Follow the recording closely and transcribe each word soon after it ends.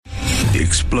The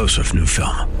explosive new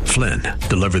film, Flynn,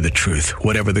 deliver the truth,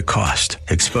 whatever the cost,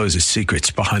 exposes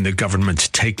secrets behind the government's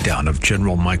takedown of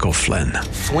General Michael Flynn.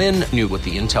 Flynn knew what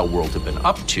the intel world had been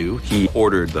up to. He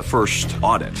ordered the first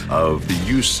audit of the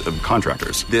use of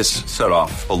contractors. This set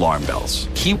off alarm bells.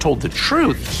 He told the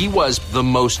truth. He was the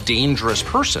most dangerous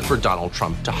person for Donald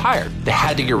Trump to hire. They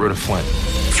had to get rid of Flynn.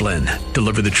 Flynn,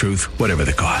 deliver the truth, whatever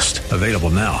the cost. Available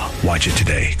now. Watch it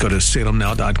today. Go to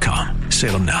salemnow.com.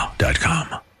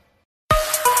 salemnow.com.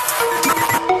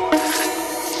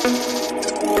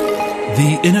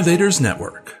 The Innovators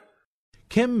Network.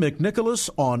 Kim McNicholas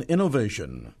on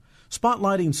innovation,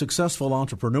 spotlighting successful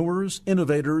entrepreneurs,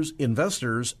 innovators,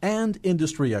 investors, and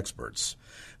industry experts.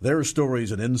 Their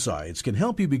stories and insights can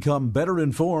help you become better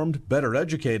informed, better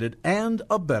educated, and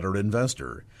a better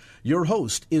investor. Your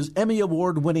host is Emmy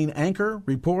Award-winning anchor,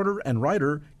 reporter, and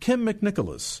writer Kim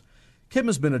McNicholas. Kim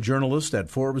has been a journalist at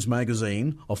Forbes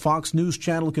magazine, a Fox News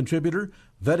Channel contributor,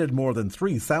 vetted more than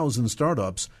 3,000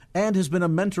 startups, and has been a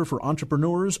mentor for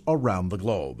entrepreneurs around the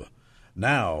globe.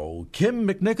 Now, Kim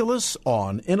McNicholas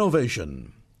on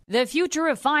innovation. The future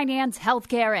of finance,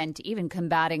 healthcare, and even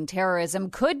combating terrorism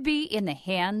could be in the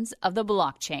hands of the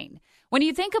blockchain. When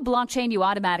you think of blockchain, you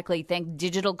automatically think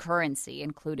digital currency,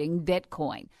 including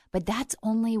Bitcoin. But that's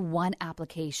only one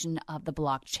application of the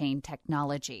blockchain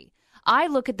technology. I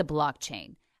look at the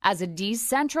blockchain as a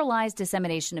decentralized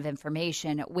dissemination of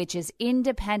information which is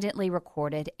independently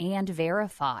recorded and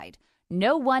verified.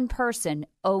 No one person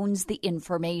owns the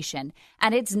information,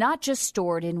 and it's not just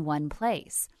stored in one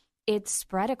place. It's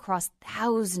spread across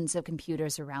thousands of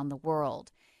computers around the world.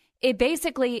 It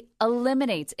basically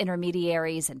eliminates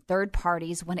intermediaries and third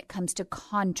parties when it comes to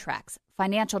contracts,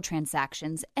 financial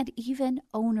transactions, and even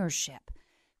ownership.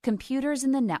 Computers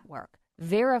in the network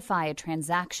verify a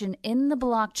transaction in the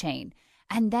blockchain,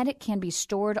 and then it can be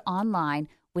stored online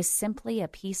with simply a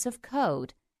piece of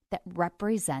code that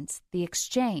represents the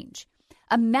exchange.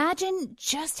 Imagine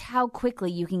just how quickly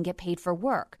you can get paid for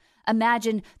work.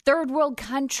 Imagine third world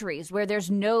countries where there's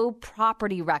no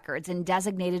property records and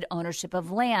designated ownership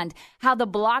of land, how the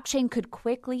blockchain could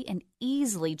quickly and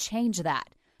easily change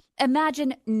that.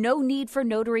 Imagine no need for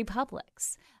notary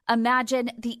publics.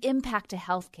 Imagine the impact to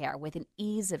healthcare with an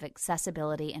ease of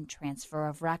accessibility and transfer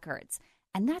of records.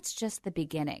 And that's just the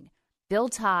beginning. Bill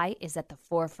Tai is at the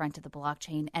forefront of the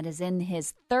blockchain and is in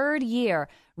his third year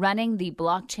running the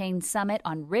Blockchain Summit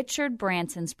on Richard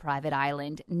Branson's private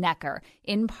island, Necker,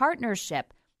 in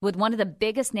partnership with one of the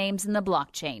biggest names in the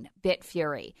blockchain,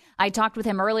 Bitfury. I talked with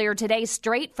him earlier today,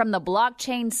 straight from the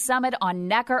Blockchain Summit on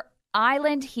Necker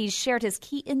Island. He shared his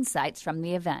key insights from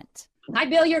the event. Hi,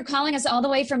 Bill. You're calling us all the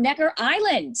way from Necker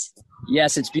Island.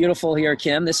 Yes, it's beautiful here,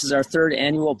 Kim. This is our third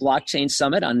annual Blockchain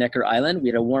Summit on Necker Island. We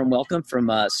had a warm welcome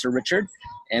from Sir Richard,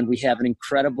 and we have an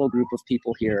incredible group of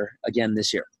people here again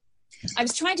this year. I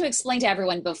was trying to explain to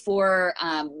everyone before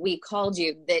we called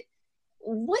you that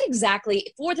what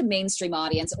exactly, for the mainstream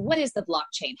audience, what is the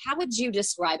blockchain? How would you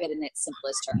describe it in its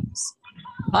simplest terms?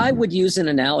 I would use an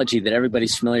analogy that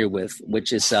everybody's familiar with,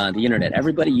 which is the internet.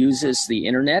 Everybody uses the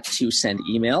internet to send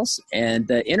emails, and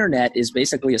the internet is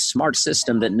basically a smart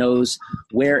system that knows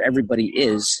where everybody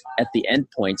is at the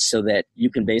endpoint so that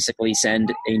you can basically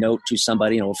send a note to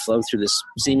somebody and it will flow through this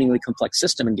seemingly complex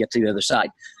system and get to the other side.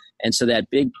 And so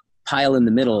that big pile in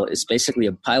the middle is basically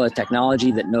a pile of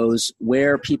technology that knows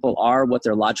where people are, what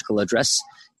their logical address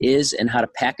is, and how to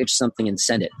package something and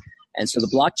send it. And so the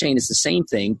blockchain is the same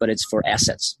thing, but it's for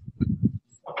assets.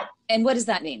 And what does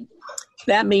that mean?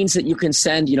 That means that you can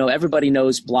send, everybody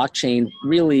knows blockchain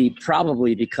really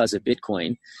probably because of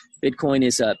Bitcoin. Bitcoin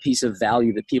is a piece of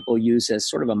value that people use as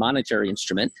sort of a monetary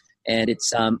instrument. And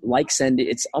it's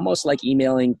it's almost like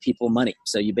emailing people money.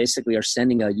 So you basically are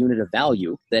sending a unit of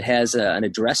value that has an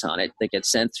address on it that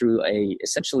gets sent through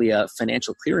essentially a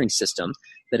financial clearing system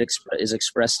that is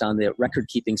expressed on the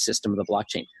record-keeping system of the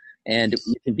blockchain. And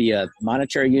it can be a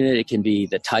monetary unit. It can be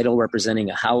the title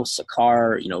representing a house, a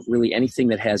car, really anything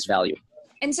that has value.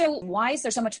 And so why is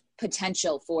there so much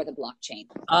potential for the blockchain?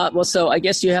 So I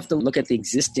guess you have to look at the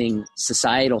existing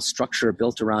societal structure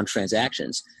built around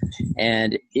transactions.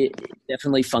 And it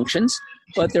definitely functions,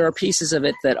 but there are pieces of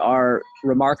it that are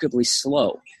remarkably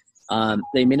slow.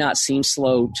 They may not seem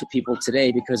slow to people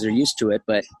today because they're used to it,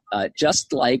 but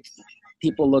just like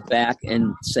people look back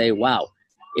and say, wow,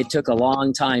 it took a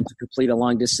long time to complete a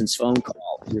long-distance phone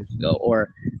call years ago,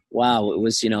 or wow, it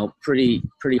was pretty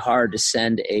hard to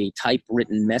send a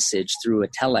typewritten message through a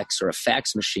telex or a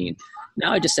fax machine.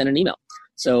 Now I just send an email.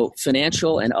 So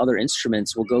financial and other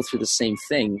instruments will go through the same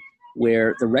thing,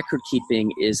 where the record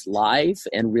keeping is live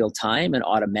and real time and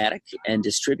automatic and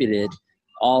distributed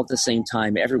all at the same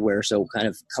time everywhere. So kind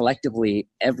of collectively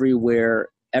everywhere,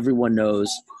 everyone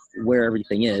knows where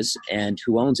everything is and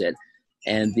who owns it.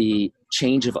 And the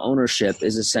change of ownership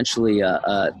is essentially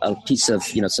a piece of,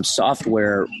 some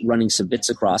software running some bits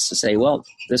across to say, well,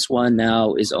 this one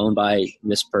now is owned by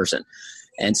this person.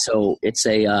 And so it's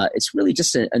really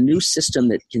just a new system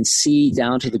that can see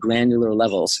down to the granular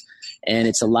levels. And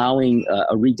it's allowing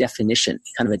a redefinition,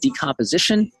 kind of a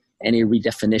decomposition and a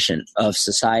redefinition of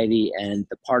society and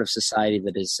the part of society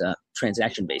that is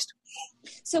transaction-based.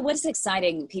 So what's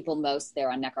exciting people most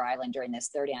there on Necker Island during this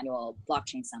third annual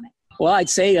Blockchain Summit? Well, I'd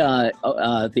say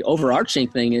the overarching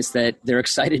thing is that they're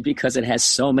excited because it has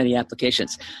so many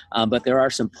applications. But there are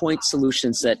some point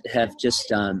solutions that have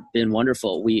just been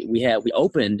wonderful. We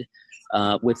opened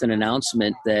with an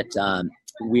announcement that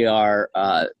we are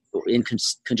in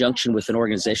conjunction with an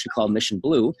organization called Mission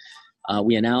Blue.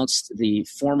 We announced the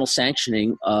formal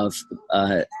sanctioning of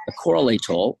a coral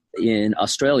atoll in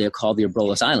Australia called the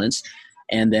Abrolhos Islands,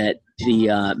 and that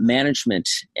the management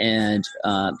and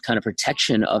kind of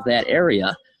protection of that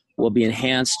area will be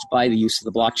enhanced by the use of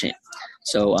the blockchain.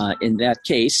 So in that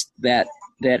case, that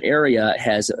area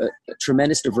has a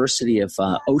tremendous diversity of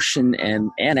ocean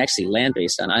and actually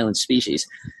land-based on island species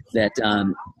that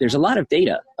there's a lot of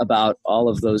data about all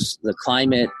of those, the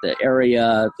climate, the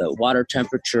area, the water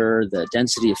temperature, the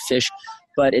density of fish,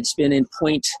 but it's been in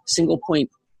single point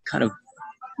kind of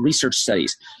research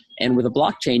studies. And with a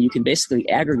blockchain, you can basically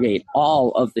aggregate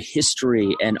all of the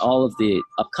history and all of the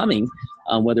upcoming,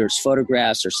 whether it's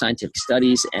photographs or scientific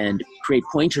studies, and create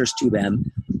pointers to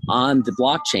them on the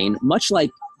blockchain, much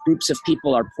like groups of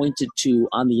people are pointed to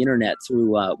on the internet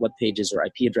through web pages or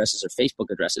IP addresses or Facebook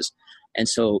addresses. And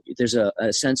so there's a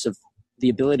sense of the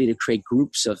ability to create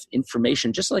groups of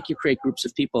information, just like you create groups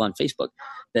of people on Facebook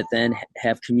that then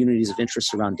have communities of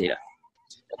interest around data.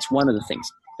 That's one of the things.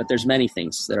 But there's many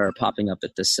things that are popping up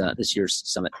at this year's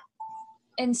summit.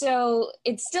 And so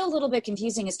it's still a little bit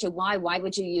confusing as to why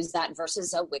would you use that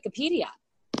versus Wikipedia?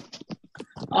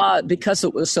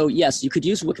 So yes, you could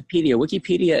use Wikipedia.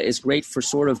 Wikipedia is great for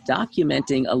sort of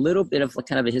documenting a little bit of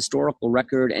kind of a historical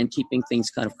record and keeping things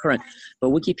kind of current. But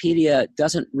Wikipedia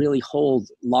doesn't really hold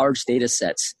large data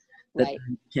sets that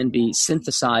can be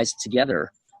synthesized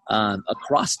together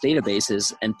across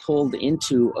databases and pulled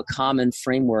into a common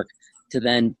framework to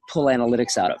then pull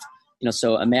analytics out of.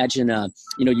 So imagine,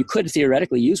 you could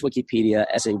theoretically use Wikipedia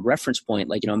as a reference point.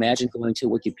 Like, imagine going to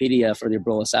Wikipedia for the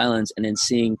Abrolhos Islands and then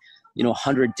seeing,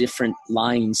 100 different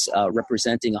lines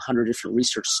representing 100 different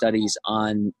research studies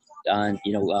on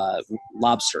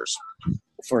lobsters,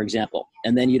 for example.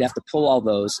 And then you'd have to pull all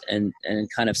those and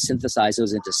kind of synthesize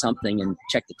those into something and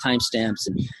check the timestamps.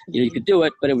 And, you could do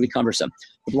it, but it would be cumbersome.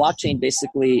 The blockchain,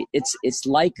 basically, it's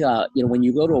like, when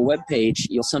you go to a web page,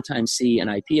 you'll sometimes see an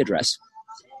IP address,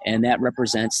 and that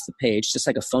represents the page, just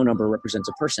like a phone number represents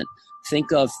a person.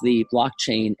 Think of the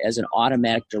blockchain as an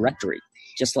automatic directory.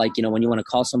 Just like, when you want to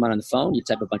call someone on the phone, you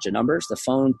type a bunch of numbers. The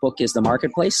phone book is the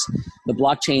marketplace. The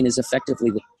blockchain is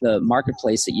effectively the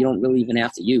marketplace that you don't really even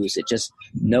have to use. It just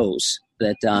knows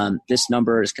that this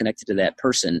number is connected to that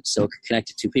person, so it can connect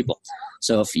to two people.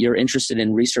 So if you're interested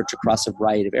in research across a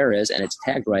variety of areas and it's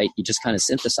tagged right, you just kind of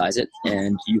synthesize it,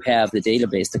 and you have the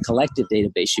database, the collective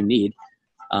database you need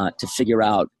to figure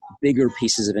out bigger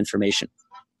pieces of information.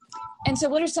 And so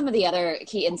what are some of the other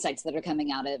key insights that are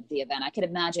coming out of the event? I could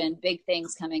imagine big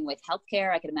things coming with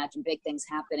healthcare. I could imagine big things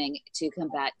happening to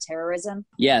combat terrorism.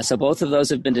 Yeah, so both of those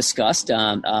have been discussed.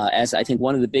 As I think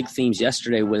one of the big themes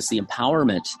yesterday was the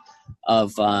empowerment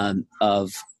of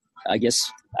I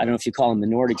guess, I don't know if you call them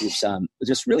minority groups,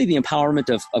 just really the empowerment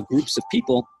of groups of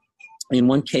people. In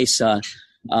one case,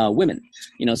 women.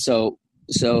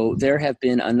 So there have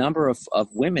been a number of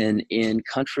women in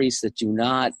countries that do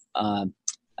not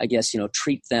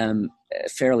treat them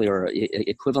fairly or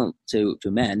equivalent to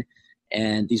men.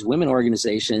 And these women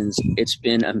organizations, it's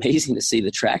been amazing to see the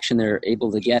traction they're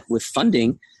able to get with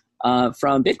funding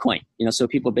from Bitcoin. So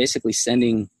people basically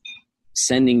sending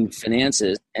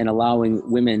finances and allowing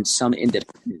women some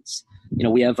independence.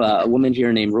 We have a woman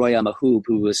here named Roya Mahoob,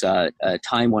 who was a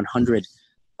Time 100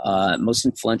 most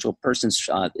influential person,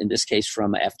 in this case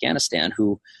from Afghanistan,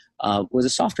 who was a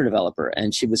software developer,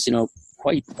 and she was,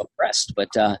 quite oppressed, but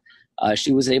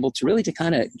she was able to really to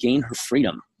kind of gain her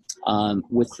freedom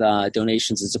with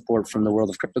donations and support from the world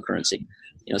of cryptocurrency.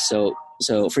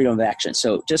 So freedom of action.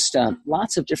 So just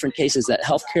lots of different cases. That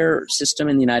healthcare system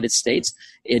in the United States,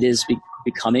 it is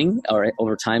becoming, or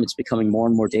over time, it's becoming more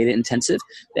and more data intensive.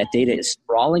 That data is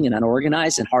sprawling and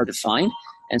unorganized and hard to find.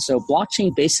 And so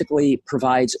blockchain basically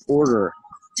provides order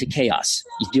to chaos.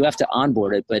 You do have to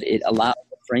onboard it, but it allows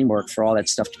framework for all that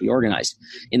stuff to be organized.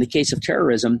 In the case of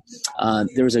terrorism,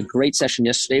 there was a great session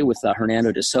yesterday with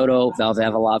Hernando de Soto, Val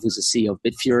Vavilov, who's the CEO of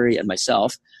Bitfury, and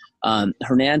myself.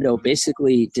 Hernando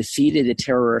basically defeated a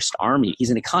terrorist army. He's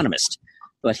an economist,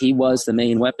 but he was the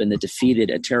main weapon that defeated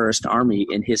a terrorist army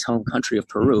in his home country of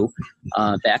Peru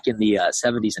back in the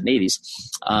 70s and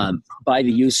 80s by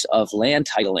the use of land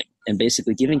titling and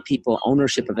basically giving people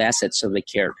ownership of assets so they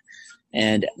cared.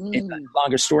 And it's a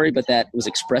longer story, but that was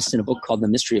expressed in a book called The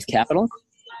Mystery of Capital.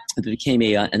 It became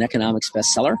an economics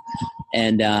bestseller.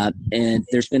 And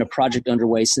there's been a project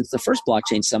underway since the first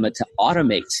blockchain summit to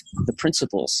automate the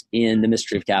principles in The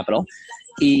Mystery of Capital.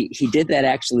 He did that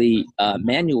actually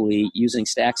manually using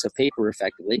stacks of paper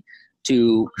effectively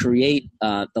to create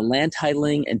the land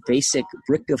titling and basic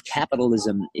brick of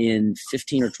capitalism in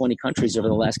 15 or 20 countries over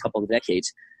the last couple of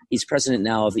decades. He's president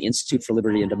now of the Institute for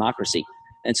Liberty and Democracy.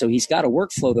 And so he's got a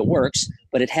workflow that works,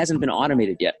 but it hasn't been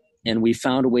automated yet. And we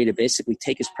found a way to basically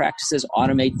take his practices,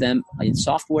 automate them in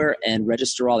software, and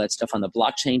register all that stuff on the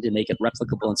blockchain to make it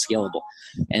replicable and scalable.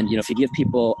 And, if you give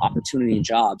people opportunity and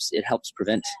jobs, it helps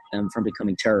prevent them from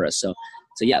becoming terrorists. So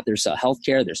yeah, there's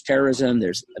healthcare, there's terrorism,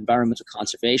 there's environmental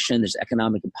conservation, there's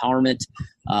economic empowerment.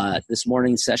 This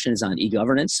morning's session is on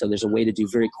e-governance. So there's a way to do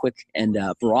very quick and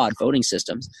broad voting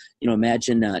systems.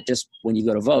 Imagine just when you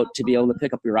go to vote to be able to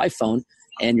pick up your iPhone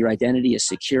and your identity is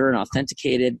secure and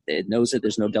authenticated. It knows that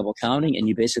there's no double counting, and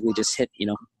you basically just hit,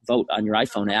 vote on your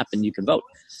iPhone app and you can vote.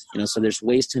 So there's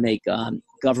ways to make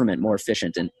government more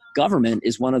efficient. And government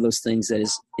is one of those things that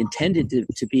is intended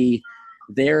to be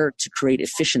there to create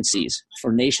efficiencies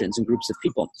for nations and groups of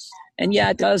people. And yeah,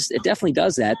 it definitely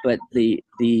does that, but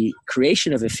the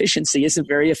creation of efficiency isn't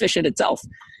very efficient itself.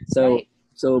 So right.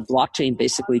 So blockchain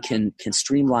basically can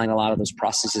streamline a lot of those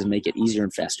processes and make it easier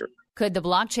and faster. Could the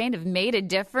blockchain have made a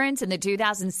difference in the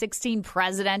 2016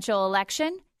 presidential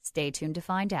election? Stay tuned to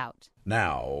find out.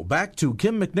 Now, back to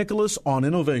Kim McNicholas on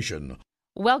innovation.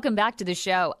 Welcome back to the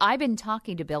show. I've been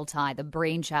talking to Bill Tai, the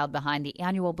brainchild behind the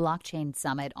annual Blockchain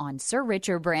Summit on Sir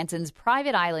Richard Branson's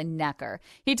private island, Necker.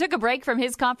 He took a break from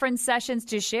his conference sessions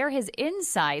to share his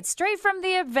insights straight from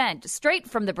the event, straight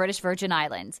from the British Virgin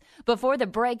Islands. Before the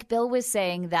break, Bill was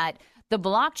saying that the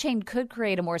blockchain could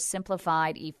create a more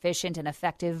simplified, efficient, and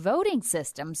effective voting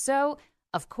system. So,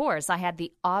 of course, I had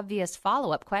the obvious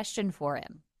follow-up question for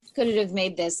him. Could it have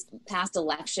made this past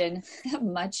election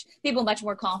much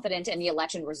more confident in the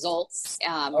election results,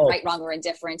 right, wrong, or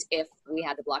indifferent, if we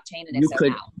had the blockchain? And if so,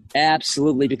 how?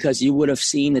 Absolutely, because you would have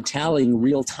seen the tally in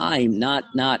real time,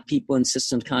 not people in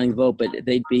systems counting the vote, but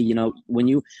they'd be, when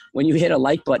you hit a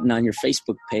like button on your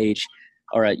Facebook page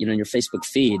or in your Facebook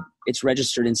feed, it's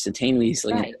registered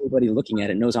instantaneously, right. And everybody looking at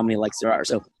it knows how many likes there are.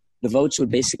 So the votes would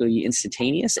basically be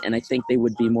instantaneous, and I think they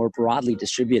would be more broadly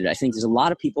distributed. I think there's a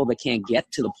lot of people that can't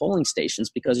get to the polling stations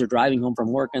because they're driving home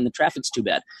from work and the traffic's too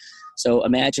bad. So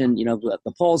imagine,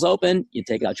 the polls open, you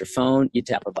take out your phone, you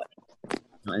tap a button.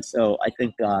 And so I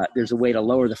think there's a way to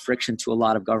lower the friction to a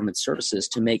lot of government services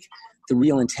to make the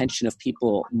real intention of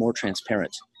people more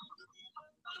transparent.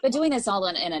 But doing this all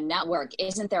in a network,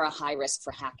 isn't there a high risk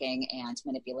for hacking and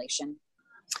manipulation?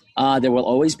 There will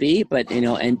always be, but,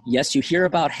 and yes, you hear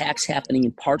about hacks happening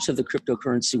in parts of the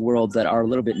cryptocurrency world that are a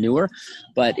little bit newer.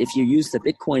 But if you use the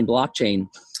Bitcoin blockchain,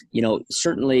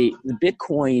 certainly the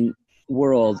Bitcoin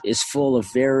world is full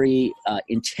of very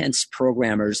intense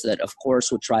programmers that, of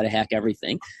course, would try to hack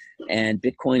everything. And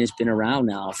Bitcoin has been around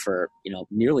now for,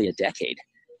 nearly a decade.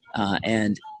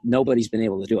 And nobody's been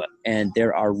able to do it. And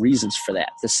there are reasons for that.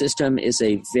 The system is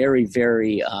a very,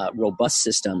 very robust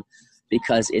system,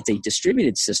 because it's a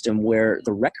distributed system where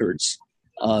the records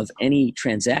of any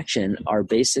transaction are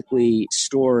basically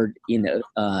stored in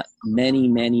many,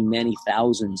 many, many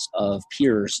thousands of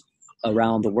peers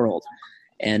around the world.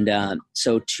 And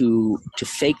so to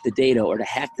fake the data or to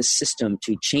hack the system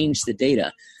to change the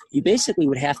data, you basically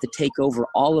would have to take over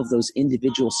all of those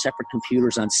individual separate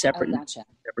computers on separate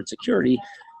security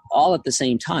all at the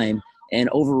same time and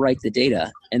overwrite the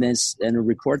data and then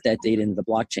report that data into the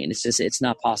blockchain. It's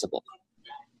not possible.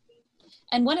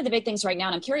 And one of the big things right now,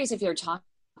 and I'm curious if you're talking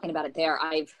about it there,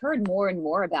 I've heard more and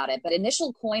more about it, but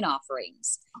initial coin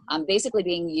offerings basically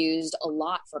being used a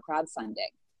lot for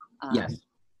crowdfunding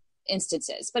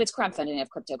instances, but it's crowdfunding of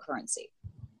cryptocurrency.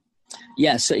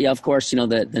 Yes, so of course,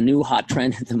 the new hot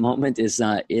trend at the moment is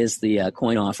the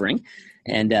coin offering.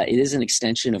 And it is an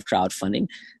extension of crowdfunding.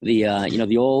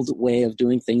 The old way of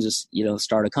doing things is,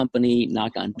 start a company,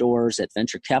 knock on doors at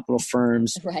venture capital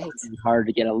firms. Right. It's hard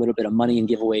to get a little bit of money and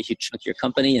give away a huge chunk of your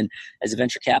company. And as a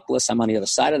venture capitalist, I'm on the other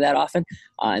side of that often.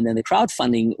 And then the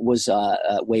crowdfunding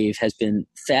wave has been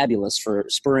fabulous for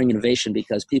spurring innovation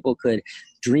because people could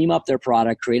dream up their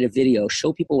product, create a video,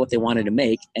 show people what they wanted to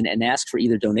make, and ask for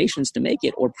either donations to make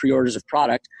it or pre-orders of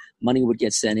product. Money would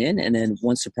get sent in, and then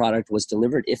once the product was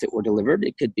delivered, if it were delivered,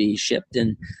 it could be shipped.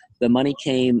 And the money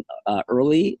came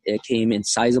early. It came in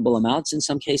sizable amounts in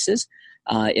some cases.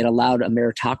 It allowed a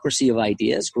meritocracy of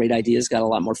ideas. Great ideas got a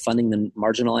lot more funding than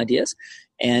marginal ideas.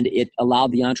 And it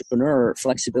allowed the entrepreneur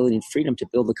flexibility and freedom to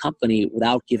build the company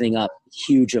without giving up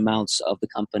huge amounts of the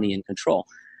company and control.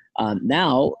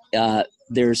 Now,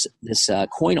 there's this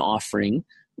coin offering,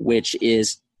 which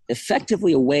is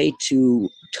effectively a way to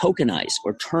tokenize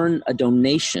or turn a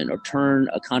donation or turn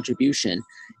a contribution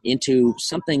into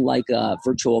something like a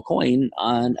virtual coin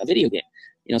on a video game.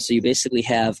 So you basically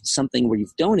have something where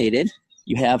you've donated,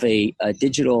 you have a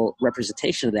digital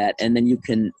representation of that, and then you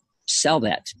can sell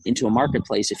that into a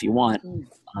marketplace if you want.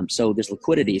 So there's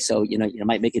liquidity. So, you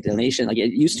might make a donation. Like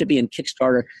it used to be in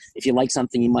Kickstarter, if you like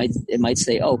something, it might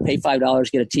say, oh, pay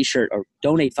 $5, get a t-shirt, or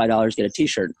donate $5, get a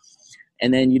t-shirt.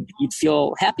 And then you'd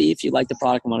feel happy if you like the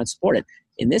product and want to support it.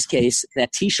 In this case,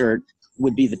 that t-shirt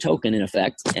would be the token in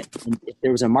effect. And if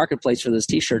there was a marketplace for those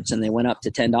t-shirts and they went up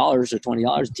to $10 or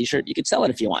 $20 a t-shirt, you could sell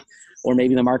it if you want. Or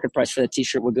maybe the market price for that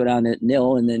t-shirt would go down to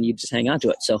nil and then you just hang on to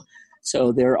it.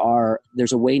 So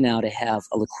there's a way now to have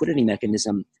a liquidity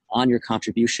mechanism on your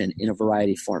contribution in a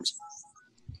variety of forms.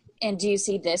 And do you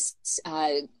see this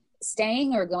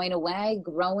staying or going away,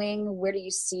 growing? Where do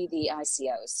you see the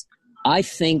ICOs? I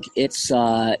think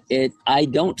I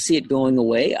don't see it going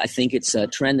away. I think it's a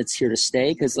trend that's here to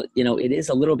stay because, it is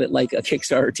a little bit like a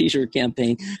Kickstarter t-shirt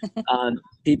campaign.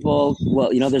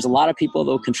 There's a lot of people that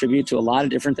will contribute to a lot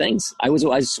of different things. I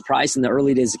was surprised in the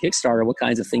early days of Kickstarter what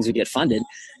kinds of things would get funded.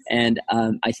 And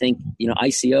I think,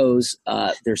 ICOs,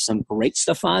 there's some great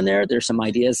stuff on there. There's some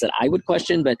ideas that I would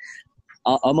question, but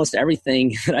almost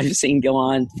everything that I've seen go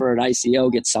on for an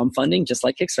ICO gets some funding, just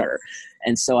like Kickstarter.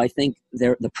 And so I think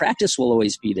the practice will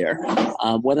always be there.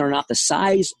 Whether or not the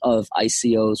size of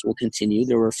ICOs will continue,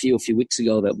 there were a few weeks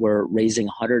ago that were raising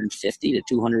 150 to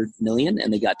 200 million,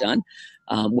 and they got done.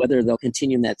 Whether they'll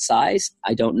continue in that size,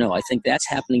 I don't know. I think that's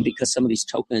happening because some of these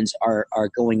tokens are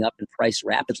going up in price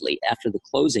rapidly after the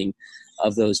closing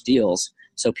of those deals.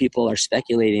 So people are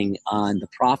speculating on the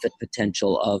profit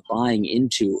potential of buying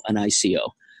into an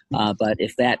ICO. But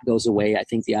if that goes away, I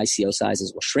think the ICO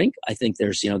sizes will shrink. I think there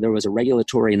was a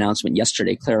regulatory announcement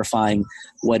yesterday clarifying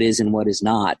what is and what is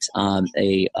not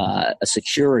a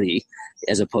security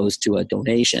as opposed to a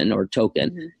donation or token.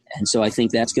 Mm-hmm. And so I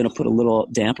think that's going to put a little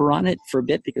damper on it for a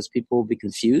bit because people will be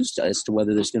confused as to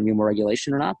whether there's going to be more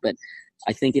regulation or not. But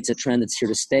I think it's a trend that's here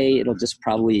to stay. It'll just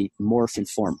probably morph and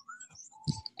form.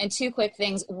 And two quick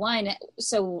things. One,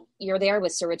 so you're there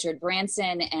with Sir Richard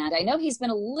Branson, and I know he's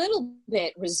been a little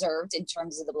bit reserved in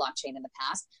terms of the blockchain in the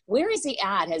past. Where is he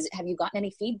at? Have you gotten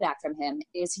any feedback from him?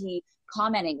 Is he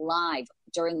commenting live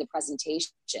during the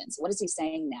presentations? What is he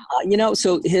saying now?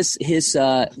 So his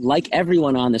like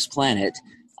everyone on this planet,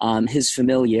 his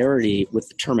familiarity with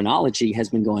the terminology has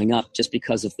been going up just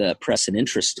because of the press and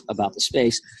interest about the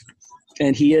space.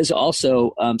 And he is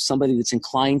also somebody that's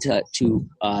inclined to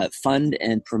fund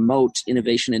and promote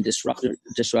innovation and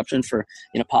disruption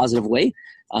in a positive way,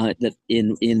 that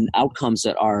in outcomes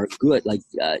that are good, like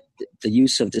the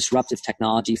use of disruptive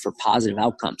technology for positive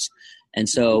outcomes. And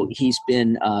so he's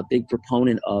been a big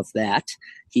proponent of that.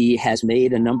 He has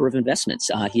made a number of investments.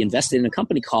 He invested in a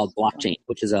company called Blockchain,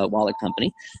 which is a wallet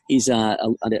company. He's a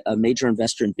major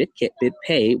investor in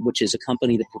BitPay, which is a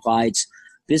company that provides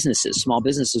small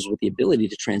businesses with the ability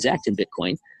to transact in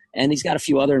Bitcoin. And he's got a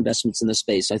few other investments in the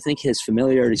space. So I think his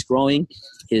familiarity is growing.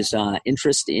 His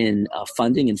interest in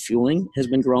funding and fueling has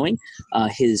been growing.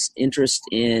 His interest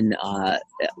in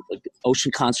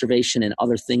ocean conservation and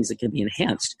other things that can be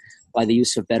enhanced by the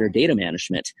use of better data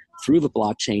management through the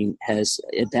blockchain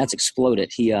that's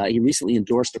exploded. He recently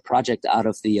endorsed a project out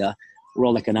of the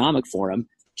World Economic Forum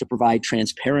to provide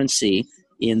transparency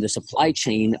in the supply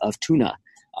chain of tuna.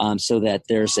 So that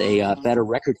there's a better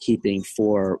record keeping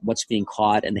for what's being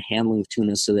caught and the handling of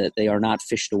tuna so that they are not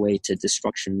fished away to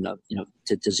destruction,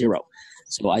 to zero.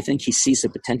 So I think he sees the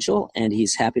potential and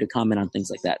he's happy to comment on things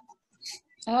like that.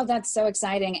 Oh, that's so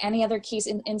exciting. Any other key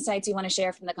insights you want to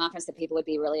share from the conference that people would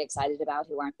be really excited about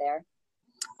who aren't there?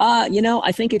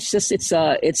 I think it's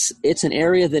an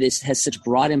area that has such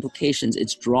broad implications.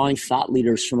 It's drawing thought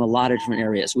leaders from a lot of different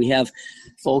areas. We have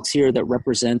folks here that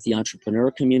represent the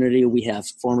entrepreneur community. We have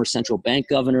former central bank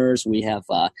governors. We have,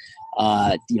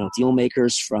 deal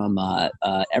makers from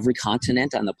every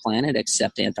continent on the planet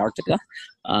except Antarctica.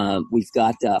 We've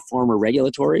got former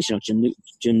regulatories.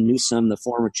 Jim Newsom, the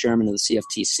former chairman of the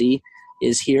CFTC,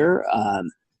 is here.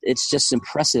 It's just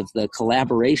impressive, the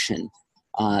collaboration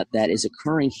that is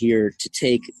occurring here to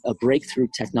take a breakthrough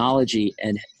technology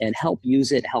and help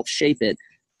use it, help shape it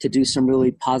to do some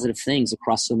really positive things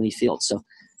across so many fields. So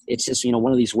it's just,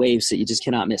 one of these waves that you just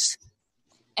cannot miss.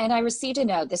 And I received a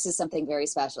note. This is something very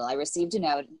special. I received a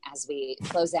note as we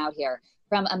close out here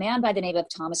from a man by the name of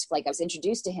Thomas Flake. I was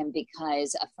introduced to him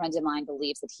because a friend of mine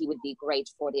believes that he would be great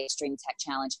for the Extreme Tech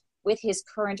Challenge with his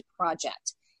current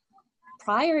project.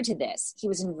 Prior to this, he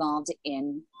was involved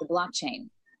in the blockchain.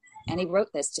 And he wrote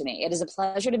this to me. It is a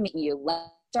pleasure to meet you. Let's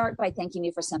start by thanking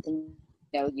you for something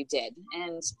you did.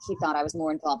 And he thought I was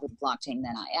more involved with blockchain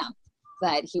than I am.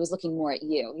 But he was looking more at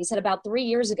you. He said about 3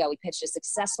 years ago, we pitched a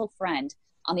successful friend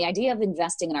on the idea of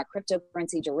investing in our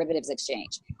cryptocurrency derivatives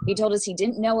exchange. He told us he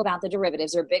didn't know about the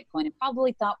derivatives or Bitcoin and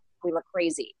probably thought we were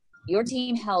crazy. Your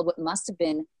team held what must have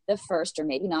been the first, or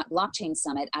maybe not, blockchain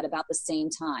summit at about the same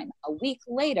time. A week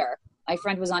later, my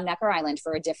friend was on Necker Island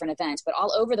for a different event, but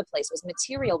all over the place was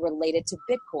material related to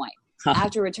Bitcoin.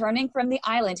 After returning from the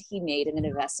island, he made an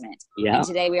investment. Yeah. And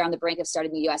today we are on the brink of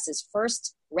starting the U.S.'s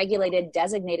first regulated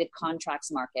designated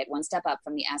contracts market, one step up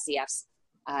from the SEFs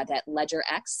that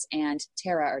LedgerX and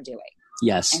Terra are doing.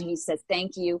 Yes. And he says,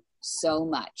 thank you so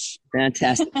much.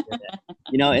 Fantastic.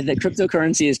 The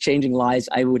cryptocurrency is changing lives.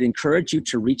 I would encourage you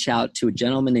to reach out to a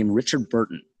gentleman named Richard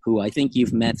Burton, who I think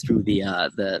you've met through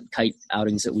the kite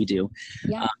outings that we do.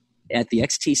 Yeah. At the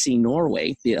XTC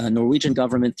Norway, the Norwegian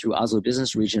government through Oslo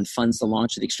Business Region funds the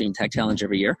launch of the Extreme Tech Challenge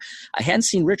every year. I hadn't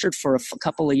seen Richard for a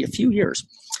few years.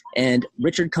 And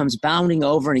Richard comes bounding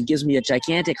over and he gives me a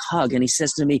gigantic hug and he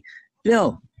says to me,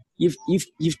 Bill,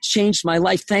 you've changed my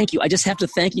life. Thank you. I just have to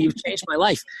thank you. You've changed my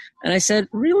life. And I said,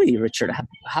 really, Richard,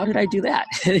 how did I do that?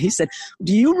 And he said,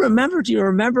 do you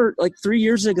remember like 3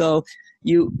 years ago,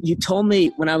 you told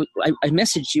me when I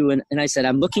messaged you and I said,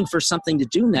 I'm looking for something to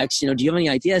do next. Do you have any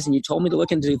ideas? And you told me to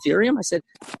look into Ethereum. I said,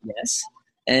 yes.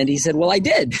 And he said, well, I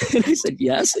did. And I said,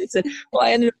 yes. He said, well,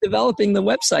 I ended up developing the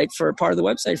website for part of the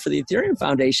website for the Ethereum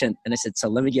Foundation. And I said, so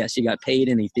let me guess, you got paid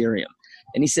in Ethereum.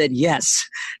 And he said, yes.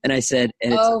 And I said,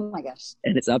 oh my gosh.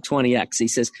 And it's up 20x. He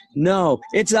says, no,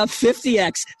 it's up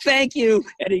 50x. Thank you.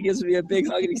 And he gives me a big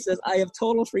hug and he says, I have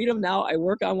total freedom now. I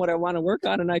work on what I want to work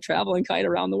on and I travel and kite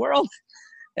around the world.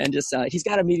 And just, he's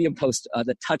got a Medium post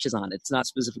that touches on it. It's not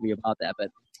specifically about that, but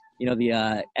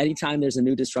anytime there's a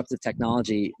new disruptive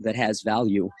technology that has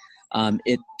value,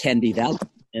 it can be valuable.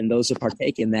 And those who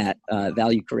partake in that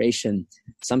value creation,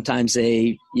 sometimes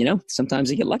they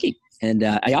get lucky. And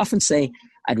I often say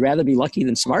I'd rather be lucky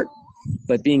than smart,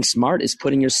 but being smart is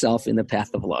putting yourself in the path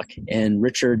of luck. And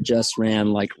Richard just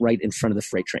ran like right in front of the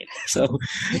freight train. So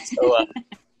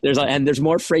there's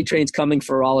more freight trains coming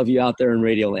for all of you out there in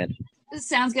Radioland.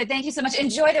 Sounds good. Thank you so much.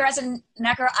 Enjoy the rest of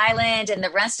Necker Island and the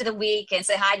rest of the week, and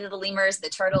say hi to the lemurs, the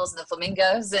turtles, the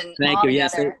flamingos, and thank you.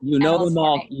 Yes, you know them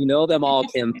all. You know them all,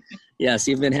 Kim. Yes,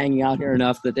 you've been hanging out here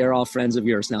enough that they're all friends of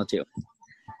yours now too.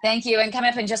 Thank you. And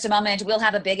coming up in just a moment, we'll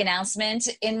have a big announcement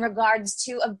in regards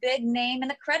to a big name in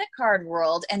the credit card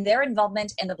world and their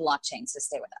involvement in the blockchain. So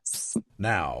stay with us.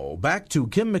 Now, back to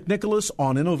Kim McNicholas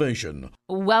on innovation.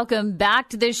 Welcome back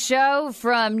to the show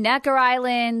from Necker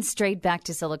Island, straight back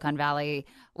to Silicon Valley.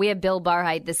 We have Bill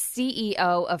Barhydt, the CEO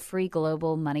of free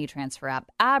global money transfer app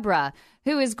Abra,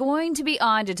 who is going to be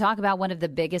on to talk about one of the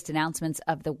biggest announcements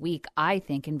of the week, I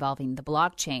think, involving the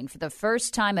blockchain. For the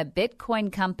first time, a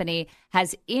Bitcoin company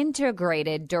has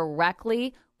integrated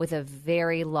directly with a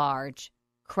very large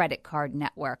credit card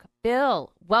network.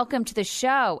 Bill, welcome to the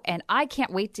show, and I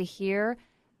can't wait to hear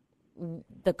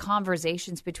the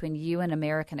conversations between you and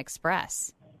American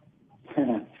Express.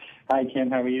 Hi,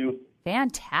 Kim. How are you?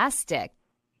 Fantastic.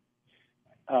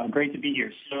 Great to be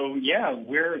here. So, yeah,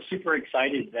 we're super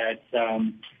excited that,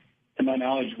 to my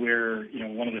knowledge, we're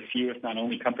one of the few, if not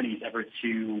only, companies ever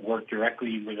to work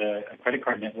directly with a credit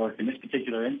card network. In this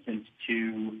particular instance,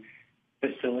 to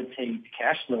facilitate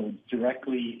cash flows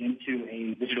directly into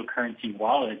a digital currency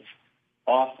wallet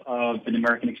off of an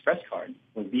American Express card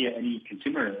or via any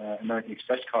consumer American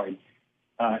Express card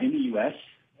in the U.S.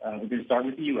 We're going to start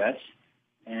with the U.S.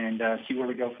 and see where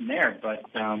we go from there. But,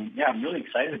 yeah, I'm really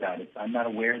excited about it. I'm not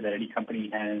aware that any company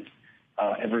has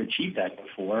ever achieved that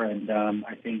before, and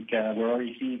I think we're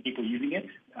already seeing people using it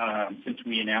since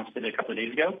we announced it a couple of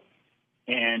days ago.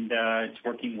 And it's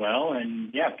working well,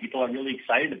 and, yeah, people are really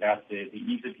excited about the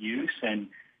ease of use and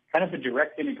kind of the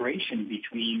direct integration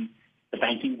between the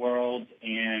banking world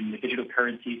and the digital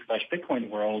currency / Bitcoin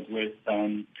world with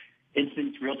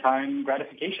instant real-time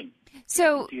gratification.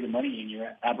 So you see the money in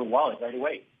your Abra wallet right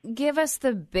away. Give us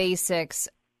the basics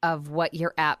of what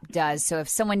your app does. So if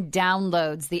someone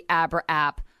downloads the Abra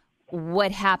app,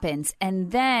 what happens?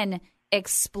 And then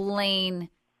explain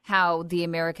how the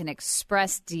American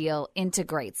Express deal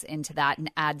integrates into that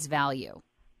and adds value.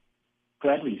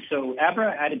 Gladly. So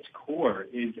Abra at its core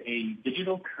is a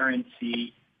digital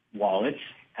currency wallet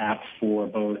app for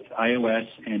both iOS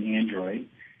and Android.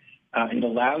 It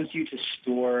allows you to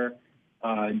store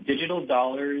digital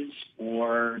dollars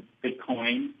or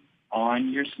Bitcoin on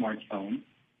your smartphone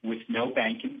with no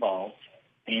bank involved,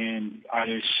 and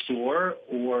either store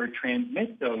or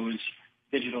transmit those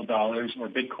digital dollars or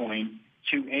Bitcoin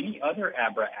to any other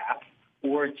Abra app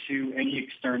or to any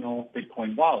external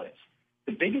Bitcoin wallets.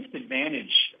 The biggest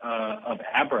advantage of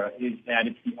Abra is that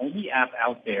it's the only app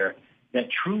out there that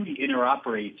truly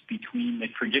interoperates between the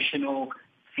traditional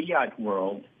fiat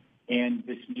world and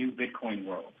this new Bitcoin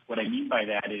world. What I mean by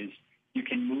that is you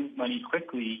can move money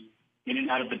quickly in and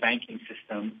out of the banking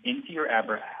system into your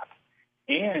Abra app.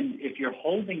 And if you're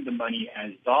holding the money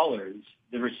as dollars,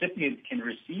 the recipient can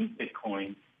receive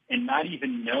Bitcoin and not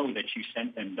even know that you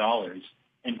sent them dollars,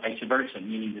 and vice versa,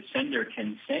 meaning the sender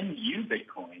can send you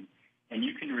Bitcoin and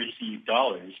you can receive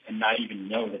dollars and not even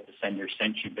know that the sender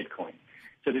sent you Bitcoin.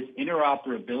 So this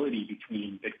interoperability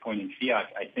between Bitcoin and fiat,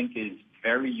 I think, is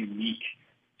very unique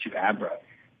to Abra.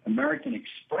 American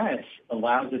Express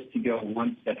allows us to go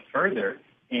one step further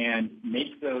and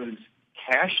make those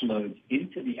cash loads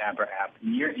into the Abra app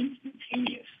near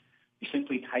instantaneous. You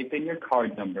simply type in your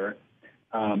card number,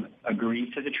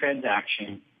 agree to the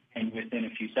transaction, and within a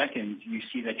few seconds, you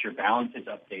see that your balance is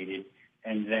updated,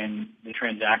 and then the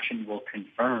transaction will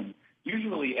confirm,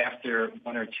 usually after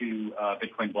one or two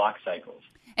Bitcoin block cycles.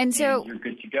 And so you're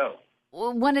good to go.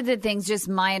 One of the things, just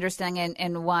my understanding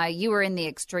and why you were in the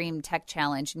Extreme Tech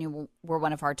Challenge, and you were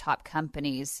one of our top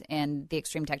companies, and the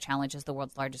Extreme Tech Challenge is the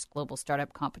world's largest global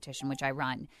startup competition, which I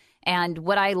run. And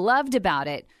what I loved about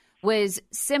it was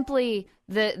simply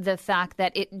the fact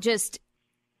that it just,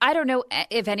 I don't know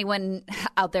if anyone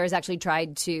out there has actually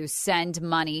tried to send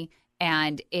money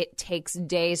and it takes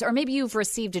days, or maybe you've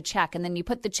received a check and then you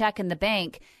put the check in the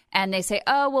bank and they say,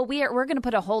 oh, well, we're going to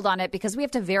put a hold on it because we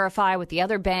have to verify with the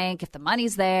other bank if the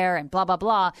money's there and blah, blah,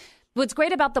 blah. What's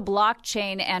great about the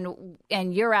blockchain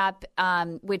and your app,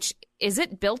 which is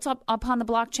it built up upon the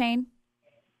blockchain?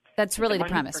 That's really the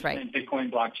premise, right?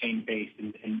 Bitcoin blockchain based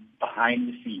and behind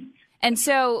the scenes. And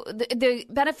so the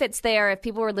benefits there, if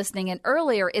people were listening in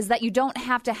earlier, is that you don't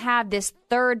have to have this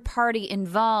third party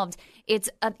involved. It's,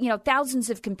 thousands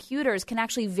of computers can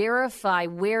actually verify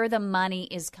where the money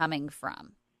is coming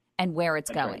from and where it's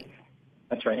going. Right.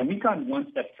 That's right. And we've gone one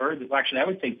step further. Well, actually, I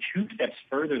would say two steps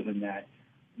further than that.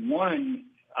 One,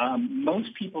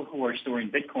 most people who are storing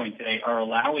Bitcoin today are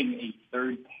allowing a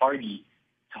third party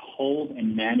to hold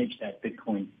and manage that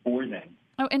Bitcoin for them.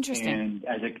 Oh, interesting. And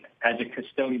as a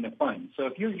custodian of funds. So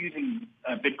if you're using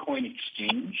a Bitcoin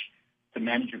exchange to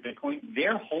manage your Bitcoin,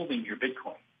 they're holding your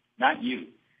Bitcoin, not you.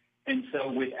 And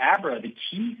so with Abra, the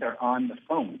keys are on the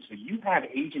phone. So you have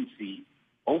agency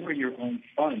over your own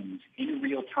funds in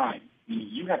real time. Meaning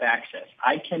you have access.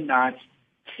 I cannot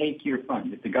take your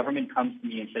funds. If the government comes to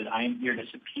me and says, I am here to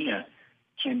subpoena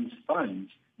Kim's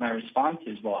funds, my response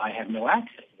is, well, I have no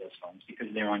access to those funds because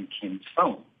they're on Kim's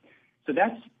phone. So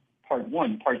that's part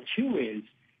one. Part two is,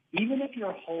 even if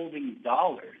you're holding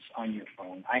dollars on your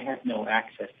phone, I have no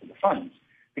access to the funds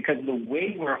because the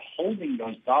way we're holding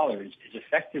those dollars is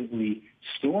effectively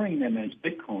storing them as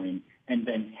Bitcoin and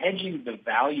then hedging the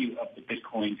value of the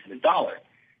Bitcoin to the dollar.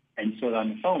 And so on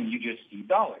the phone, you just see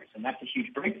dollars. And that's a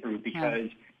huge breakthrough because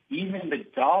even the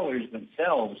dollars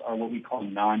themselves are what we call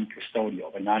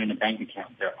non-custodial. They're not in a bank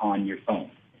account. They're on your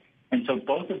phone. And so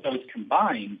both of those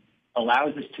combined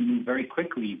allows us to move very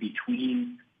quickly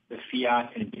between the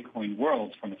fiat and Bitcoin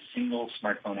worlds from a single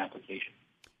smartphone application.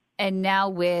 And now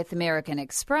with American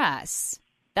Express,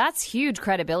 that's huge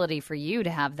credibility for you to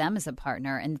have them as a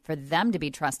partner and for them to be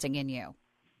trusting in you.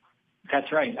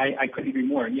 That's right. I couldn't agree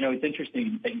more. It's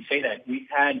interesting that you say that. We've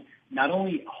had not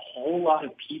only a whole lot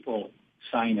of people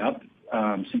sign up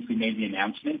since we made the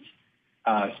announcement,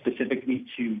 specifically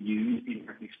to use the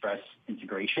American Express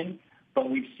integration, but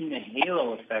we've seen a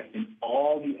halo effect in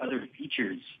all the other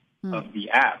features of the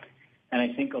app. And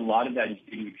I think a lot of that is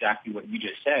due to exactly what you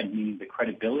just said, meaning the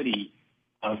credibility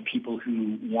of people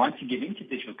who want to get into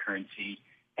digital currency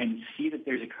and see that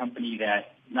there's a company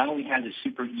that not only has a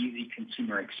super easy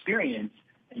consumer experience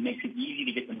and makes it easy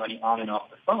to get the money on and off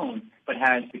the phone, but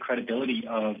has the credibility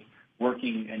of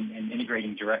working and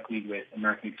integrating directly with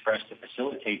American Express to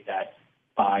facilitate that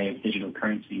buy of digital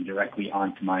currency directly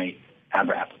onto my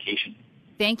Abra application.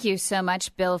 Thank you so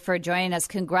much, Bill, for joining us.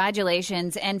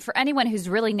 Congratulations. And for anyone who's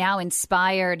really now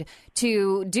inspired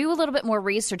to do a little bit more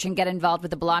research and get involved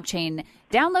with the blockchain,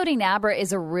 downloading Abra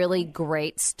is a really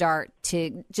great start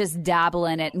to just dabble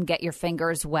in it and get your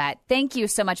fingers wet. Thank you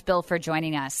so much, Bill, for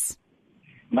joining us.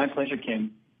 My pleasure,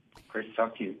 Kim. Great to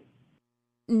talk to you.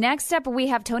 Next up, we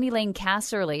have Toni Lane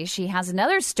Casserly. She has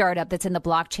another startup that's in the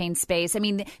blockchain space. I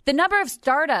mean, the number of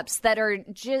startups that are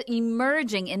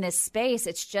emerging in this space,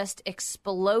 it's just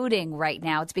exploding right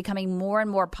now. It's becoming more and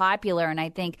more popular. And I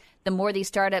think the more these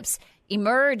startups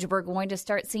emerge, we're going to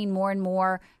start seeing more and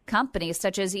more companies,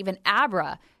 such as even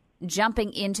Abra,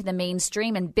 jumping into the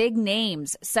mainstream, and big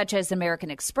names such as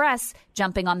American Express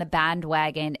jumping on the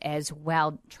bandwagon as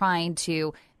well, trying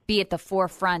to be at the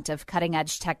forefront of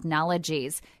cutting-edge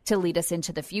technologies to lead us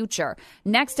into the future.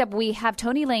 Next up, we have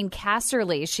Toni Lane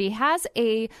Casserly. She has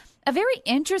a very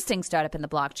interesting startup in the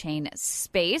blockchain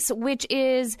space, which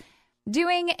is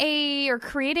creating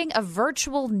a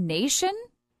virtual nation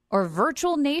or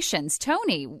virtual nations.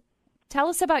 Toni, tell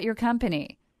us about your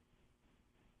company.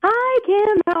 Hi,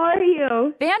 Kim. How are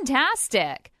you?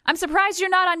 Fantastic. I'm surprised you're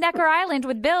not on Necker Island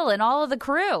with Bill and all of the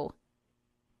crew.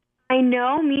 I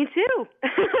know, me too.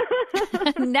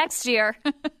 Next year.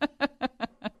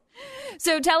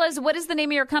 So tell us, what is the name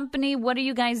of your company? What are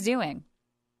you guys doing?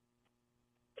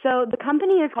 So the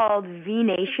company is called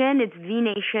vNation. It's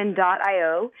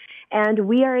vNation.io. And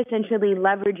we are essentially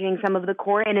leveraging some of the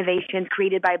core innovations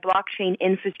created by blockchain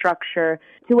infrastructure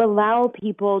to allow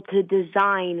people to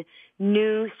design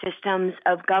new systems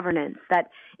of governance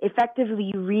that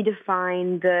effectively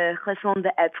redefine the raison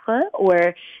d'être,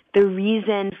 or the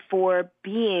reason for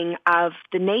being of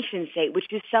the nation state, which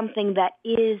is something that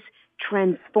is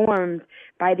transformed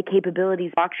by the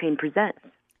capabilities blockchain presents.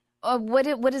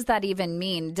 What does that even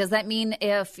mean? Does that mean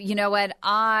if,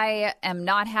 I am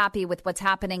not happy with what's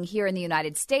happening here in the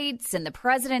United States and the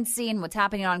presidency and what's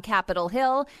happening on Capitol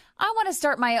Hill, I want to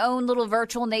start my own little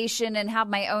virtual nation and have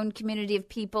my own community of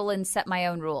people and set my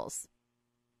own rules?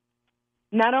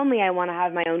 Not only I want to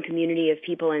have my own community of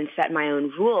people and set my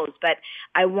own rules, but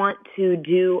I want to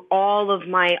do all of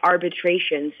my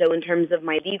arbitration. So in terms of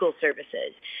my legal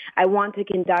services, I want to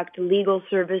conduct legal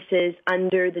services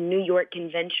under the New York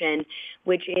Convention,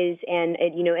 which is an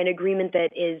agreement that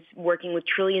is working with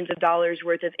trillions of dollars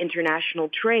worth of international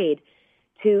trade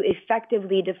to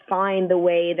effectively define the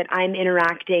way that I'm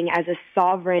interacting as a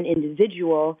sovereign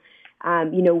individual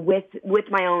with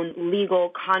my own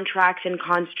legal contracts and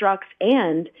constructs.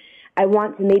 And I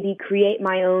want to maybe create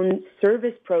my own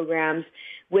service programs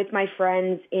with my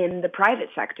friends in the private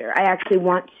sector. I actually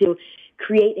want to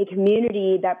create a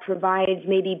community that provides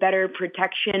maybe better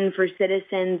protection for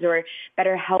citizens, or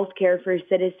better health care for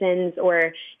citizens,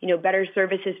 or, better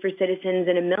services for citizens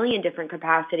in a million different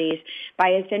capacities by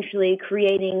essentially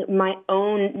creating my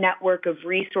own network of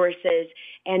resources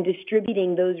and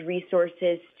distributing those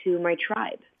resources to my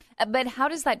tribe. But how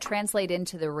does that translate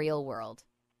into the real world?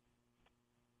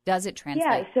 Does it translate?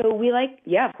 Yeah, so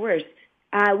of course.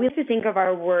 We have to think of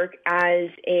our work as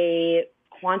a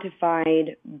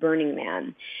quantified Burning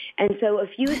Man. And so a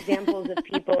few examples of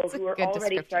people who are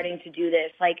already starting to do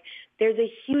this, there's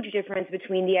a huge difference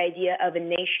between the idea of a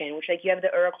nation, which you have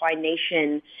the Iroquois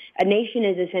nation. A nation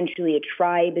is essentially a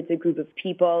tribe. It's a group of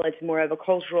people. It's more of a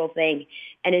cultural thing,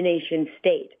 and a nation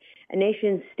state. A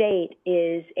nation state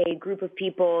is a group of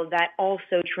people that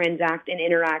also transact and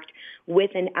interact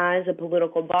with and as a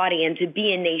political body. And to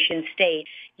be a nation state,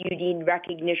 you need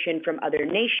recognition from other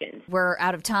nations. We're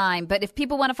out of time, but if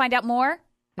people want to find out more,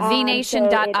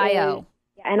 vNation.io.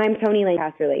 And I'm Toni Lane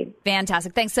Casserly.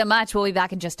 Fantastic. Thanks so much. We'll be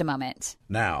back in just a moment.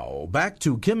 Now, back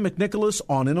to Kim McNicholas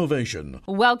on innovation.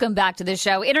 Welcome back to the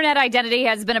show. Internet identity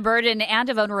has been a burden and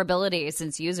a vulnerability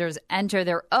since users enter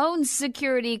their own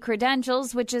security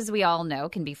credentials, which, as we all know,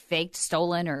 can be faked,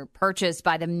 stolen, or purchased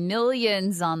by the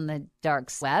millions on the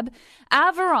dark web.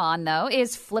 Avaron, though,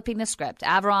 is flipping the script.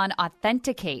 Avaron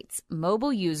authenticates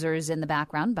mobile users in the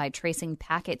background by tracing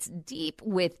packets deep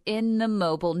within the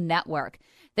mobile network.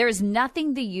 There is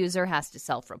nothing the user has to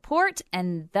self-report,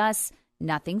 and thus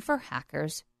nothing for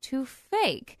hackers to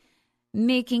fake,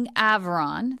 making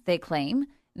Avaron, they claim,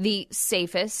 the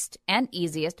safest and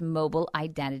easiest mobile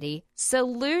identity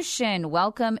solution.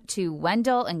 Welcome to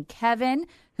Wendell and Kevin,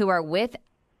 who are with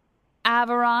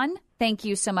Avaron. Thank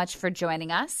you so much for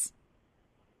joining us.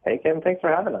 Hey, Kim. Thanks for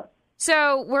having us.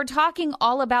 So we're talking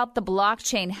all about the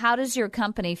blockchain. How does your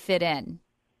company fit in?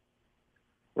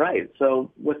 Right.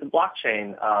 So with the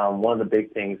blockchain, one of the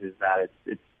big things is that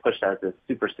it's pushed as a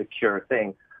super secure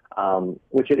thing,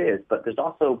 which it is. But there's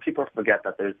also, people forget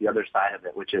that there's the other side of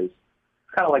it, which is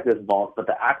kind of like this vault, but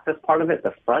the access part of it,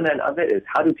 the front end of it, is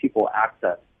how do people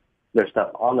access their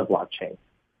stuff on the blockchain,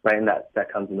 right? And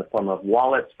that comes in the form of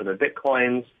wallets for their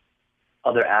Bitcoins,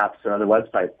 other apps or other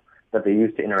websites that they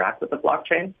use to interact with the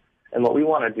blockchain. And what we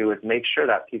want to do is make sure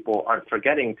that people aren't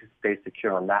forgetting to stay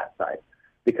secure on that side,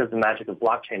 because the magic of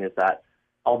blockchain is that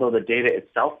although the data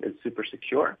itself is super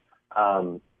secure,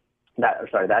 that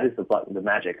is the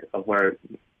magic of where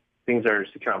things are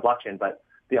secure on blockchain. But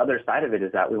the other side of it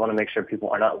is that we want to make sure people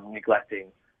are not neglecting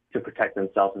to protect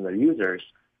themselves and their users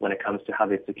when it comes to how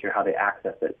they secure, how they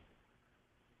access it.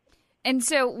 And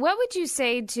so what would you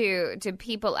say to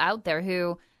people out there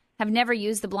who have never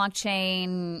used the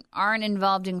blockchain, aren't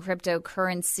involved in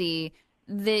cryptocurrency,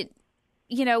 that,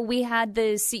 you know, we had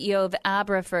the CEO of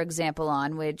Abra, for example,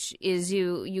 on, which is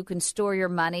you can store your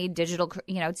money digital,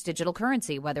 it's digital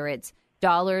currency, whether it's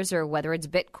dollars or whether it's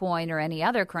Bitcoin or any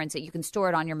other currency, you can store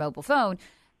it on your mobile phone.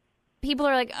 People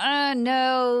are like,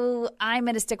 no, I'm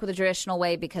going to stick with the traditional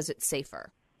way because it's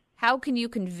safer. How can you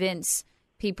convince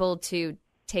people to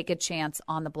take a chance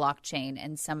on the blockchain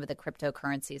and some of the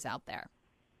cryptocurrencies out there?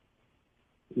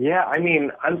 Yeah, I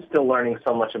mean, I'm still learning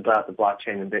so much about the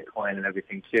blockchain and Bitcoin and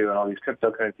everything too, and all these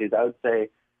cryptocurrencies. I would say,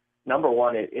 number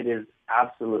one, it is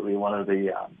absolutely one of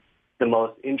the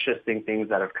most interesting things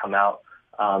that have come out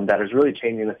that is really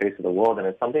changing the face of the world, and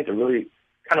it's something to really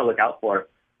kind of look out for.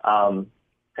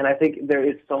 And I think there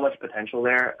is so much potential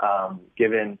there,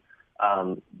 given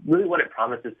really what it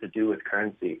promises to do with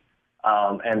currency.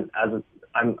 And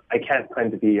I can't claim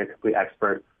to be a complete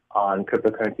expert on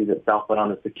cryptocurrencies itself, but on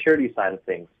the security side of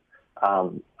things,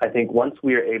 I think once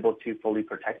we are able to fully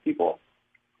protect people,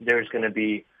 there's going to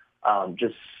be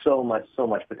just so much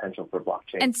potential for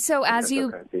blockchain. And so as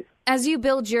you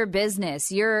build your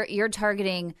business, you're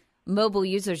targeting mobile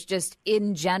users just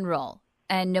in general,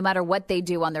 and no matter what they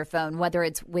do on their phone, whether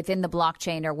it's within the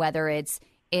blockchain or whether it's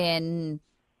in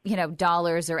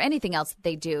dollars or anything else that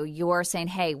they do, you're saying,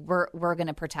 hey, we're going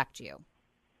to protect you.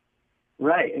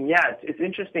 Right. And yeah, it's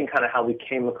interesting kind of how we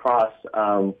came across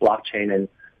blockchain and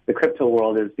the crypto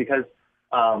world is because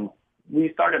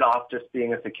we started off just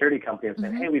being a security company and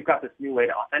saying, hey, we've got this new way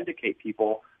to authenticate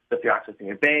people. So if you're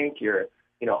accessing a bank, your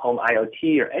home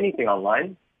IoT or anything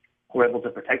online, we're able to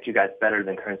protect you guys better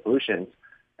than current solutions.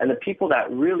 And the people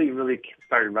that really, really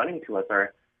started running to us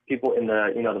are people in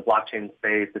the, the blockchain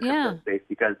space, the crypto space,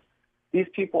 because these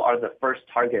people are the first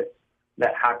targets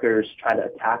that hackers try to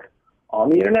attack on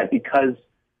the internet, because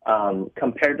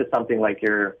compared to something like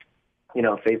your,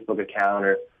 Facebook account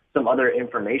or some other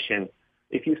information,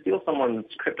 if you steal someone's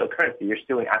cryptocurrency, you're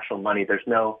stealing actual money. There's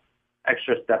no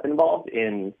extra step involved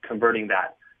in converting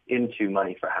that into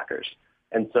money for hackers.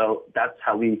 And so that's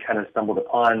how we kind of stumbled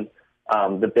upon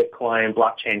the Bitcoin,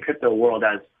 blockchain, crypto world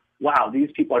as, wow,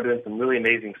 these people are doing some really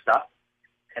amazing stuff.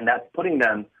 And that's putting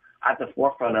them at the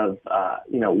forefront of,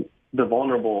 the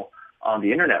vulnerable on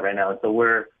the internet right now. And so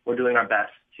we're doing our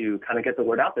best to kind of get the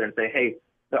word out there and say, hey,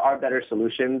 there are better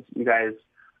solutions. You guys,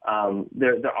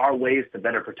 there are ways to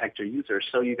better protect your users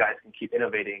so you guys can keep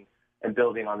innovating and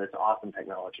building on this awesome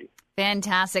technology.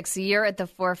 Fantastic. So you're at the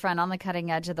forefront, on the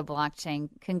cutting edge of the blockchain.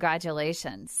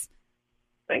 Congratulations.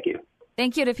 Thank you.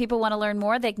 Thank you. If people want to learn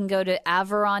more, they can go to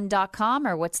Avaron.com,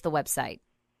 or what's the website?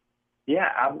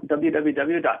 Yeah,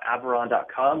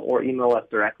 www.avaron.com, or email us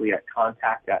directly at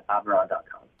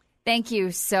contact@avaron.com. Thank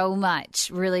you so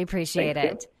much. Really appreciate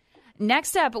it. You.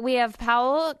 Next up, we have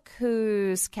Paul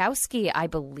Kuskowski, I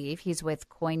believe. He's with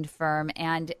CoinFirm,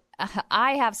 and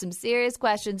I have some serious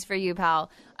questions for you,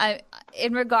 Paul,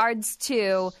 in regards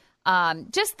to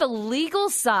just the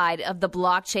legal side of the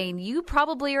blockchain. You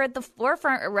probably are at the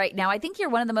forefront right now. I think you're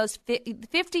one of the most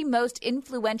 50 most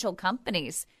influential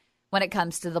companies when it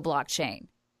comes to the blockchain.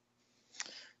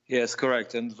 Yes,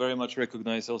 correct. And very much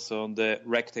recognized also on the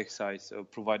RegTech side, so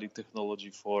providing technology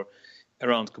for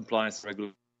around compliance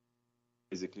regulation.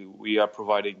 Basically, we are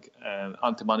providing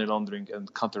anti-money laundering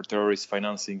and counter-terrorist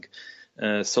financing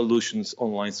solutions,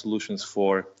 online solutions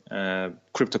for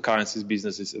cryptocurrencies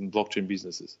businesses and blockchain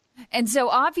businesses. And so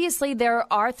obviously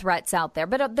there are threats out there,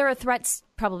 but there are threats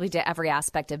probably to every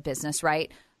aspect of business,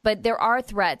 right? But there are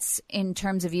threats in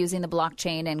terms of using the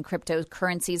blockchain and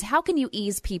cryptocurrencies. How can you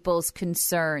ease people's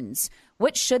concerns?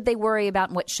 What should they worry about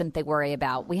and what shouldn't they worry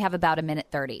about? We have about a minute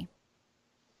 30.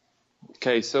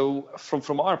 Okay, so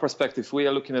from our perspective, we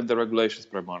are looking at the regulations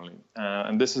primarily,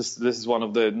 and this is one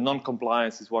of the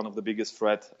non-compliance is one of the biggest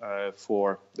threat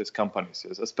for these companies,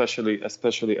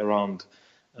 especially around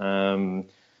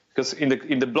because in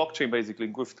the blockchain, basically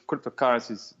with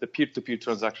cryptocurrencies, the peer-to-peer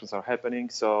transactions are happening.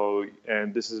 So,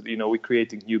 and this is we're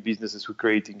creating new businesses, we're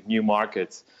creating new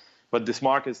markets, but this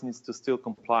markets needs to still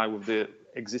comply with the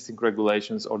existing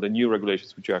regulations or the new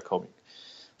regulations which are coming.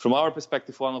 From our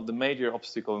perspective, one of the major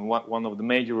obstacles and one of the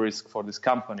major risks for these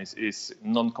companies is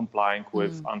non-complying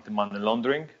with anti-money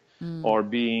laundering or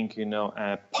being,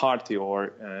 a party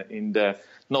or in the,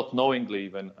 not knowingly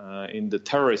even, in the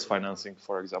terrorist financing,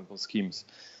 for example, schemes.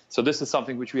 So this is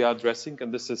something which we are addressing,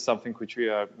 and this is something which we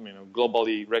are,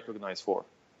 globally recognized for.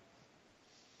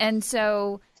 And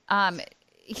so,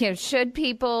 should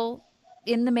people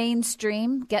in the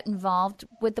mainstream get involved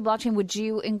with the blockchain? Would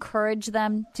you encourage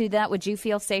them to do that? Would you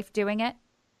feel safe doing it,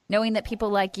 knowing that people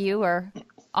like you are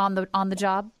on the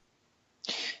job?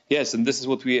 Yes, and this is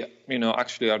what we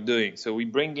actually are doing. So we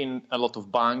bring in a lot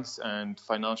of banks and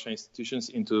financial institutions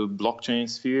into blockchain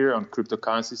sphere and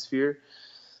cryptocurrency sphere.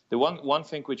 The one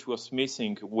thing which was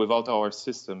missing without our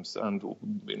systems and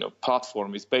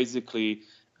platform is basically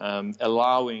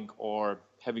allowing or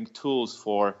having tools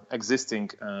for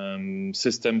existing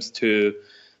systems to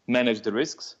manage the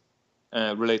risks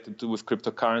related with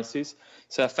cryptocurrencies.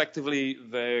 So effectively,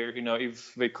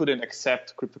 if they couldn't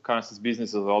accept cryptocurrencies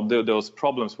businesses, or there was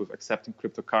problems with accepting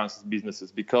cryptocurrencies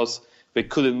businesses because they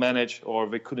couldn't manage or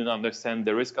they couldn't understand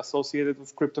the risk associated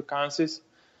with cryptocurrencies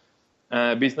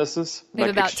businesses, we have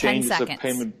like about 10 exchanges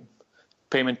seconds. of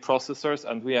payment processors,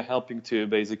 and we are helping to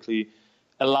basically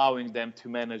allowing them to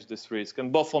manage this risk,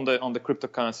 and both on the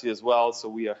cryptocurrency as well. So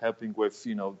we are helping with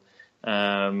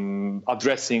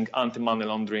addressing anti-money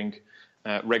laundering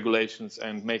regulations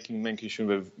and making sure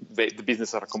that the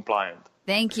businesses are compliant.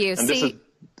 Thank you. And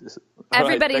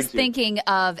everybody's thinking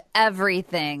of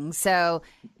everything. So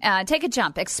take a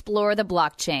jump. Explore the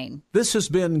blockchain. This has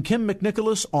been Kim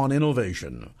McNicholas on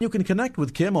Innovation. You can connect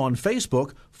with Kim on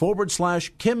Facebook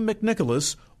 /Kim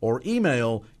McNicholas or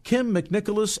email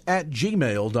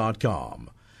kimmcnicholas@gmail.com.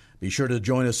 Be sure to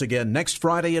join us again next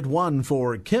Friday at 1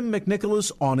 for Kim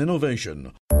McNicholas on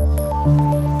Innovation.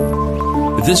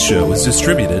 This show is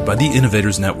distributed by the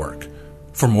Innovators Network.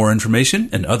 For more information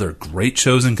and other great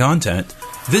shows and content,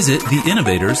 visit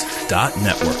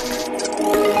theinnovators.network.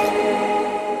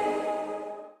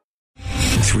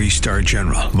 3-star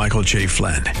General Michael J.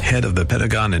 Flynn, head of the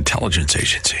Pentagon Intelligence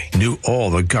Agency, knew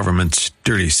all the government's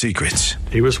dirty secrets.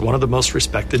 He was one of the most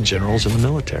respected generals in the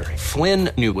military. Flynn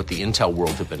knew what the intel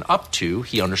world had been up to.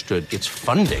 He understood its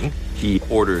funding. He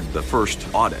ordered the first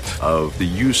audit of the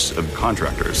use of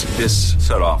contractors. This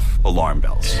set off alarm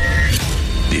bells.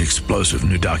 The explosive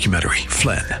new documentary,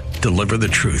 Flynn, Deliver the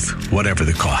Truth, Whatever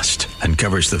the Cost,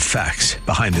 uncovers the facts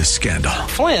behind this scandal.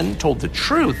 Flynn told the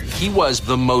truth. He was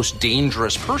the most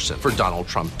dangerous person for Donald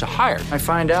Trump to hire. I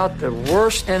find out the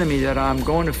worst enemy that I'm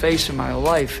going to face in my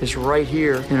life is right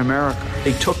here in America.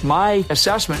 They took my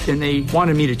assessment and they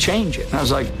wanted me to change it. And I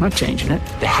was like, I'm not changing it.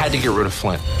 They had to get rid of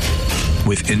Flynn.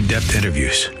 With in-depth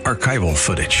interviews, archival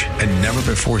footage, and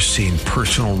never-before-seen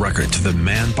personal records of the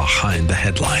man behind the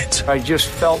headlines. I just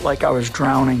felt like I was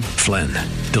drowning. Flynn,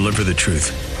 Deliver the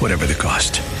Truth, Whatever the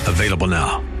Cost. Available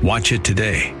now. Watch it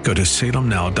today. Go to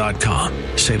salemnow.com.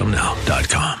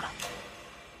 salemnow.com.